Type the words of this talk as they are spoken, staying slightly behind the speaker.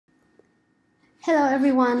Hello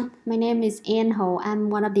everyone, my name is Ann Ho. I'm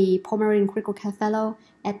one of the Pulmonary and Critical Care Fellow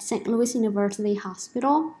at St. Louis University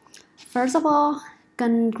Hospital. First of all,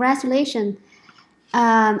 congratulations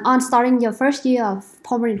on starting your first year of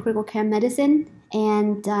Pulmonary and Critical Care Medicine.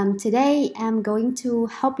 And today I'm going to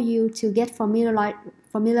help you to get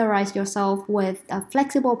familiarize yourself with a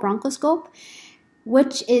flexible bronchoscope,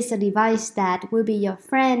 which is a device that will be your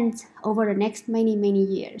friend over the next many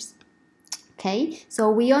years. Okay,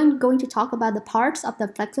 so we are going to talk about the parts of the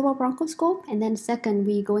flexible bronchoscope, and then second,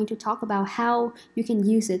 we're going to talk about how you can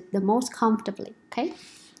use it the most comfortably. Okay,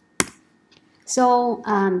 so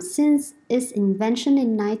since its invention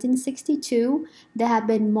in 1962, there have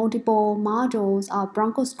been multiple models of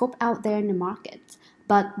bronchoscope out there in the market.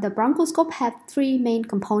 But the bronchoscope have three main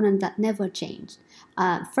components that never change.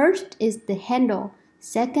 First is the handle,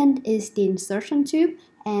 second is the insertion tube,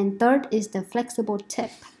 and third is the flexible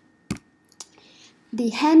tip. The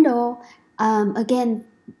handle, again,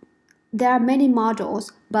 there are many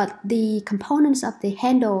models, but the components of the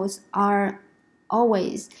handles are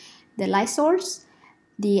always the light source,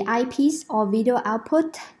 the eyepiece or video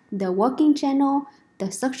output, the working channel,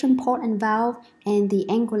 the suction port and valve, and the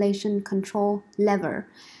angulation control lever.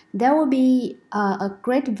 There will be a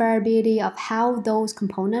great variety of how those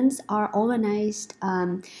components are organized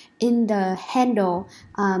in the handle,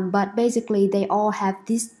 but basically they all have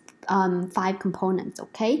these five components.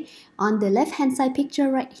 Okay, on the left hand side picture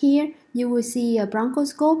right here, you will see a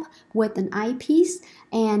bronchoscope with an eyepiece,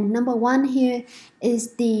 and number one here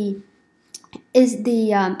is the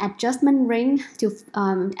adjustment ring to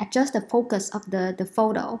adjust the focus of the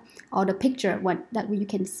photo or the picture that you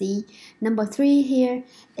can see. Number three here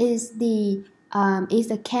is the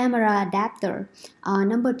camera adapter.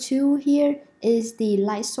 Number two here is the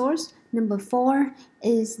light source. Number four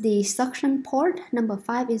is the suction port. Number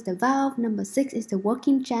five is the valve. Number six is the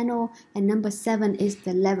working channel, and number seven is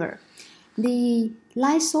the lever. The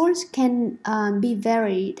light source can be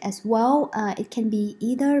varied as well. It can be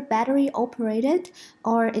either battery operated,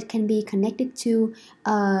 or it can be connected to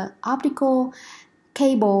optical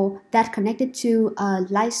cable that connected to a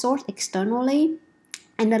light source externally.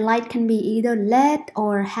 And the light can be either LED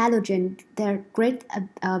or halogen. There are great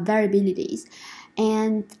variabilities.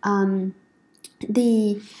 And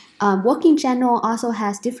the working channel also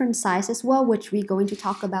has different sizes as well, which we're going to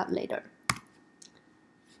talk about later.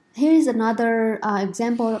 Here is another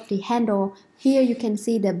example of the handle. Here you can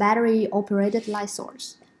see the battery operated light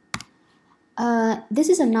source. This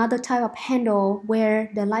is another type of handle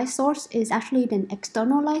where the light source is actually an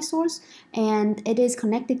external light source, and it is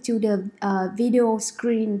connected to the video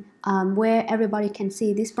screen where everybody can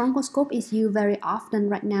see. This bronchoscope is used very often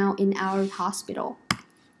right now in our hospital.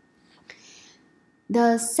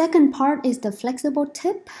 The second part is the flexible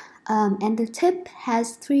tip, and the tip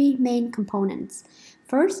has three main components.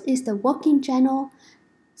 First is the working channel,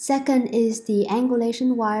 second is the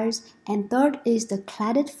angulation wires, and third is the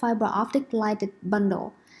cladded fiber optic lighted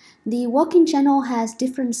bundle. The working channel has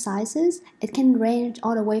different sizes. It can range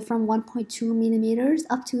all the way from 1.2 millimeters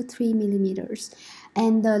up to 3 millimeters.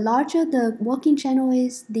 And the larger the working channel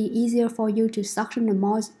is, the easier for you to suction,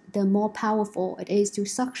 the more powerful it is to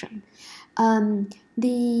suction.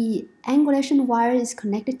 The angulation wire is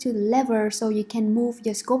connected to the lever, so you can move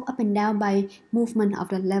your scope up and down by movement of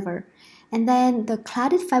the lever. And then the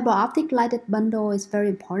cladded fiber optic lighted bundle is very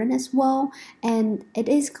important as well, and it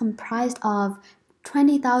is comprised of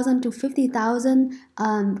 20,000 to 50,000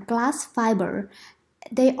 glass fiber.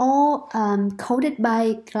 They all coated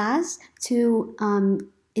by glass to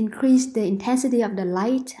increase the intensity of the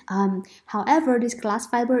light. However, this glass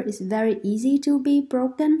fiber is very easy to be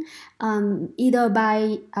broken, either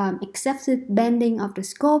by excessive bending of the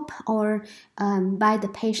scope or by the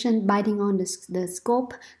patient biting on the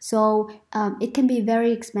scope. So it can be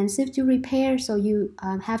very expensive to repair, so you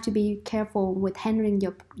have to be careful with handling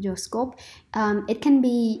your scope. It can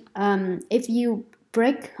be, if you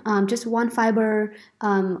break just one fiber,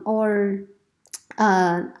 or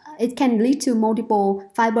it can lead to multiple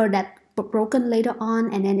fiber that broken later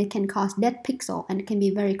on, and then it can cause dead pixel, and it can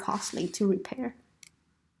be very costly to repair.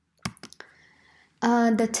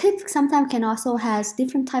 The tip sometimes can also has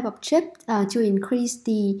different type of chip to increase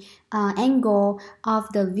the angle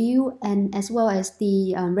of the view, and as well as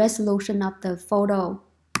the resolution of the photo.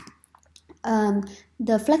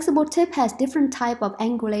 The flexible tip has different type of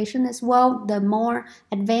angulation as well. The more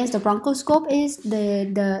advanced the bronchoscope is,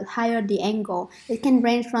 the higher the angle. It can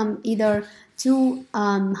range from either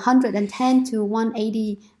 210 to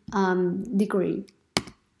 180 degree.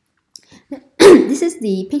 This is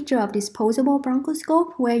the picture of disposable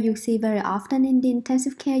bronchoscope where you see very often in the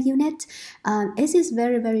intensive care unit. It is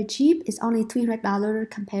very, very cheap. It's only $300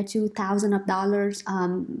 compared to thousands of dollars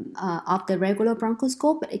of the regular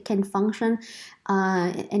bronchoscope. But it can function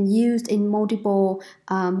and used in multiple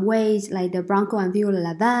ways, like the bronchoalveolar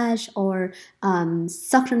lavage or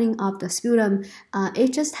suctioning of the sputum.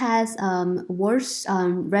 It just has worse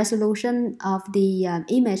resolution of the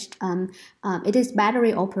image. It is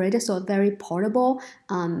battery operated, so very portable,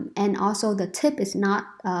 and also the tip is not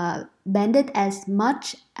bended as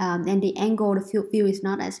much, and the angle, the field view is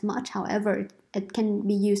not as much. However, it can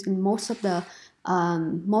be used in most of the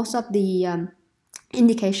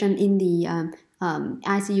indication in the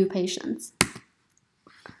ICU patients.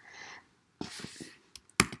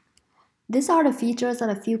 These are the features of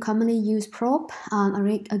a few commonly used probe.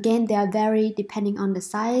 Again, they are varied depending on the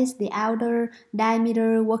size, the outer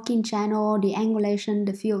diameter, working channel, the angulation,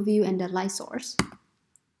 the field view, and the light source.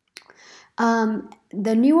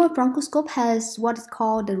 The newer bronchoscope has what is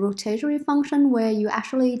called the rotatory function, where you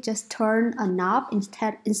actually just turn a knob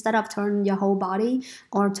instead of turning your whole body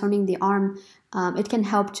or turning the arm. It can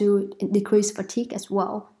help to decrease fatigue as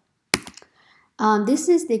well. This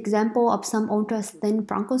is the example of some ultra-thin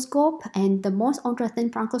bronchoscope, and the most ultra-thin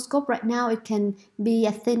bronchoscope right now, it can be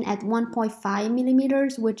as thin as 1.5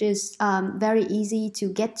 millimeters, which is very easy to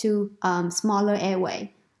get to smaller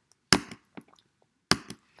airway.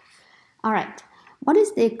 All right, what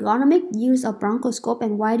is the ergonomic use of bronchoscope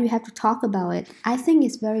and why do you have to talk about it? I think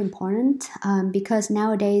it's very important because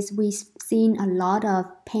nowadays we've seen a lot of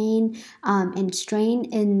pain and strain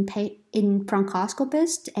in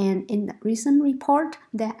bronchoscopists, and in the recent report,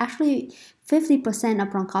 that actually 50% of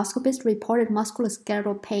bronchoscopists reported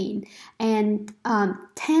musculoskeletal pain, and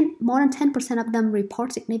more than 10% of them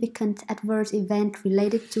report significant adverse event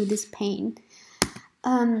related to this pain.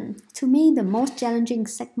 To me, the most challenging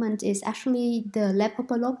segment is actually the left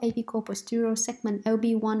upper lobe apical posterior segment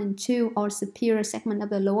LB1 and 2, or superior segment of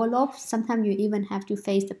the lower lobe. Sometimes you even have to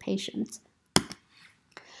face the patient.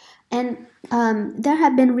 And there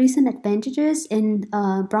have been recent advantages in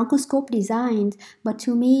bronchoscope designs, but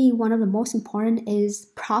to me, one of the most important is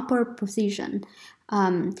proper position.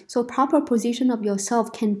 So proper position of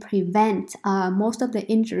yourself can prevent most of the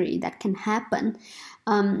injury that can happen.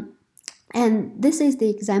 And this is the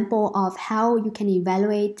example of how you can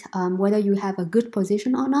evaluate whether you have a good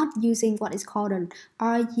position or not using what is called an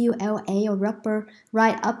RULA, or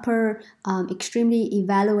right upper extremity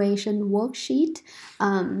evaluation worksheet.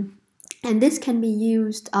 And this can be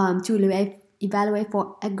used to evaluate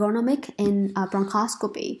for ergonomic in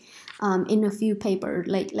bronchoscopy in a few papers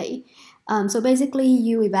lately. So basically,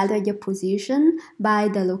 you evaluate your position by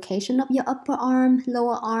the location of your upper arm,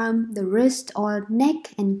 lower arm, the wrist or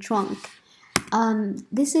neck, and trunk.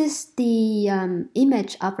 This is the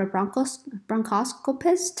image of a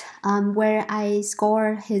bronchoscopist where I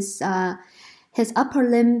score his upper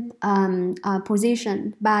limb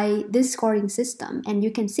position by this scoring system. And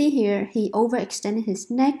you can see here, he overextended his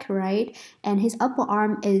neck, right? And his upper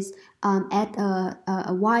arm is at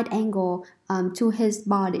a wide angle to his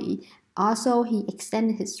body. Also, he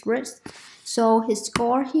extended his wrist. So his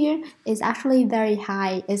score here is actually very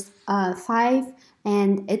high. It's 5,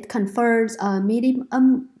 and it confers a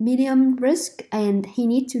medium risk, and he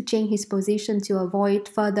needs to change his position to avoid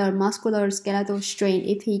further musculoskeletal strain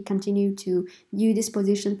if he continues to use this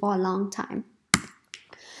position for a long time.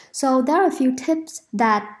 So there are a few tips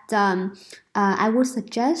that I would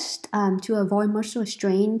suggest to avoid muscle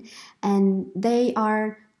strain, and they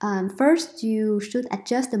are: first, you should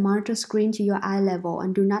adjust the monitor screen to your eye level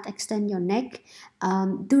and do not extend your neck.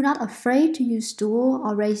 Do not afraid to use stool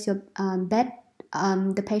or raise your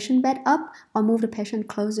the patient bed up or move the patient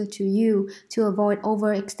closer to you to avoid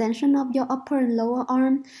overextension of your upper and lower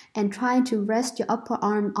arm, and try to rest your upper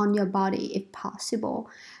arm on your body if possible.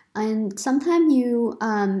 And sometimes you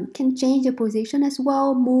can change your position as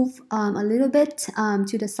well, move a little bit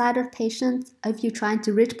to the side of the patient if you're trying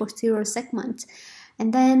to reach posterior segment.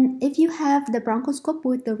 And then if you have the bronchoscope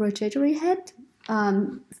with the rotatory head,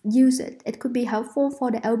 use it. It could be helpful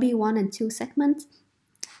for the LB1 and 2 segments.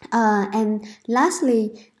 And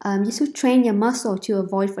lastly, you should train your muscle to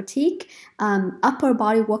avoid fatigue. Upper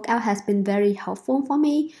body workout has been very helpful for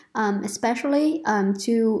me, especially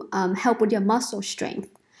to help with your muscle strength.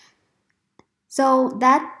 So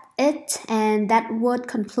that's it, and that would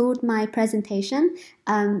conclude my presentation.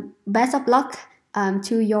 Best of luck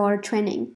to your training.